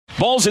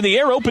Ball's in the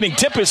air. Opening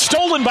tip is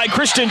stolen by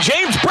Christian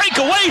James.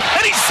 Breakaway,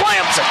 and he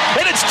slams it.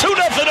 And it's 2-0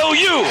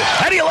 OU.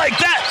 How do you like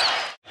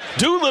that?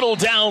 Doolittle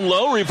down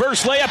low.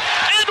 Reverse layup.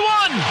 And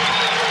one.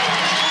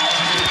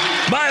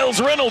 Miles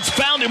Reynolds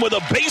found him with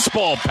a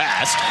baseball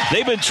pass.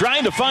 They've been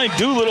trying to find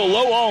Doolittle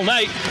low all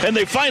night, and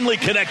they finally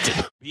connected.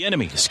 The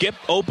enemy skip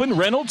open.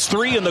 Reynolds,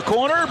 three in the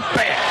corner.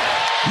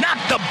 Bam!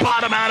 Knocked the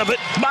bottom out of it.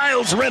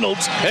 Miles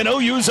Reynolds, and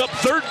OU's up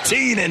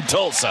 13 in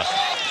Tulsa.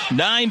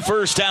 9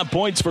 first-half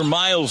points for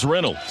Miles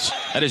Reynolds.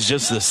 That is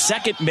just the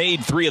second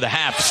made three of the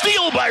half.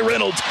 Steal by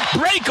Reynolds.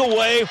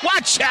 Breakaway.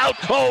 Watch out.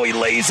 Oh, he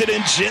lays it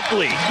in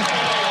gently.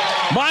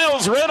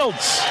 Miles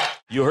Reynolds.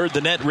 You heard the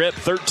net rip.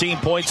 13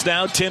 points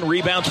now. 10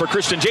 rebounds for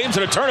Christian James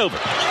and a turnover.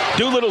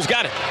 Doolittle's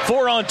got it.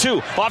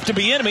 4-on-2. Off to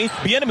Bieniemy.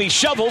 Bieniemy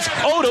shovels.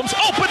 Odom's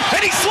open,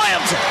 and he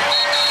slams it.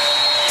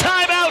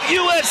 Timeout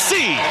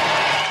USC.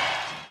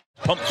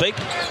 Pump fake.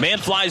 Man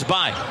flies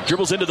by.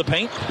 Dribbles into the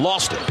paint.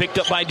 Lost it. Picked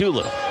up by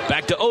Doolittle.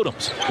 Back to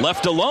Odoms.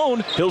 Left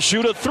alone. He'll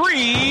shoot a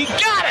three.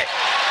 Got it!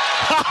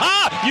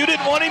 Ha-ha! You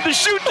didn't want him to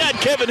shoot that,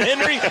 Kevin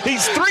Henry.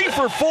 He's 3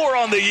 for 4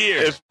 on the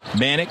year.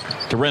 Manick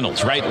to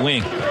Reynolds. Right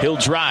wing. He'll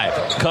drive.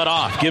 Cut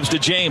off. Gives to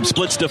James.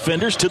 Splits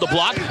defenders to the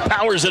block.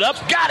 Powers it up.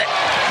 Got it!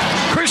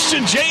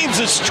 Christian James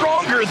is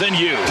stronger than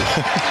you.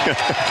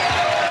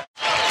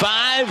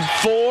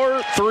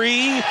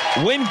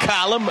 5-4-3 win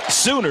column.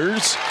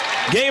 Sooners.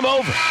 Game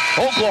over.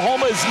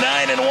 Oklahoma is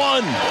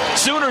 9-1.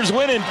 Sooners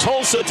win in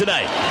Tulsa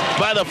tonight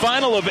by the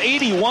final of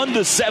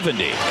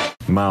 81-70.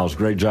 Miles,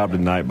 great job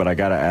tonight, but I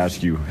got to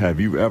ask you, have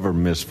you ever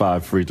missed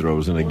 5 free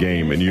throws in a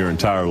game in your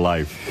entire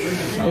life?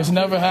 It's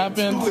never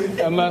happened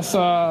unless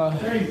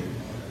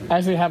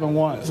actually happened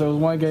once. It was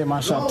one game I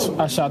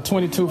shot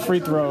 22 free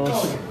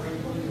throws,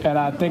 and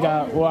I think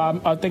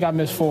I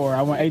missed 4.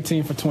 I went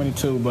 18 for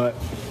 22, but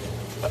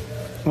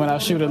when I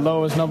shoot the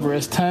lowest number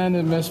is 10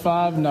 and miss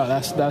 5, no,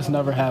 that's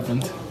never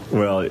happened.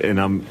 Well, and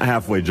I'm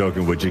halfway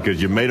joking with you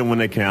because you made them when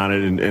they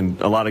counted,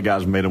 and a lot of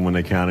guys made them when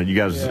they counted. You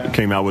guys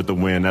came out with the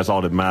win. That's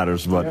all that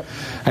matters. But,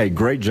 hey,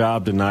 great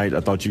job tonight.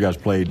 I thought you guys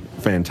played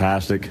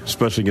fantastic,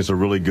 especially against a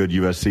really good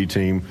USC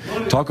team.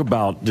 Talk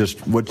about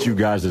just what you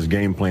guys'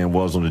 game plan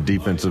was on the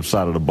defensive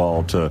side of the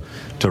ball to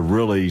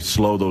really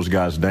slow those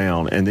guys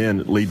down and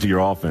then lead to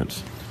your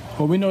offense.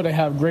 Well, we know they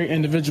have great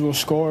individual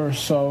scorers,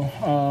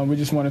 so we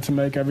just wanted to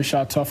make every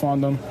shot tough on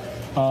them.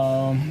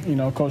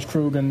 Coach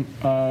Krug and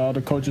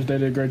the coaches, they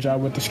did a great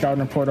job with the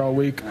scouting report all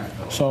week.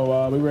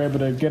 So we were able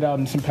to get out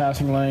in some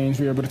passing lanes.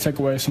 We were able to take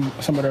away some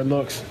of their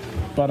looks.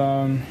 But,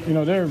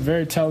 they're a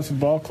very talented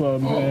ball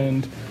club,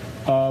 and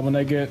when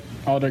they get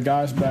all their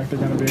guys back, they're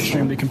going to be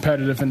extremely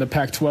competitive in the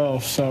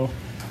Pac-12. So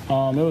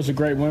it was a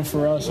great win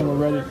for us, and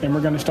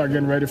we're going to start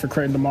getting ready for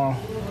Creighton tomorrow.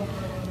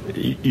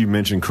 You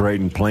mentioned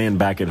Creighton playing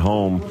back at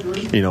home,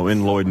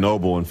 in Lloyd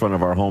Noble in front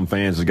of our home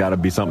fans has got to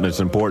be something that's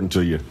important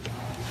to you.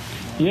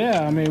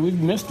 Yeah, we've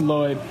missed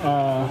Lloyd.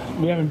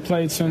 We haven't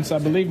played since, I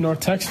believe,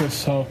 North Texas.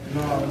 So,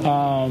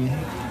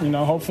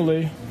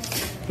 hopefully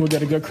we'll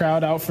get a good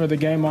crowd out for the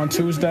game on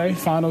Tuesday.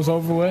 Finals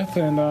over with,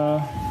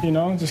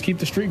 and, just keep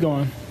the streak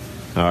going.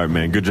 All right,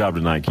 man. Good job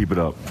tonight. Keep it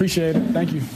up. Appreciate it. Thank you.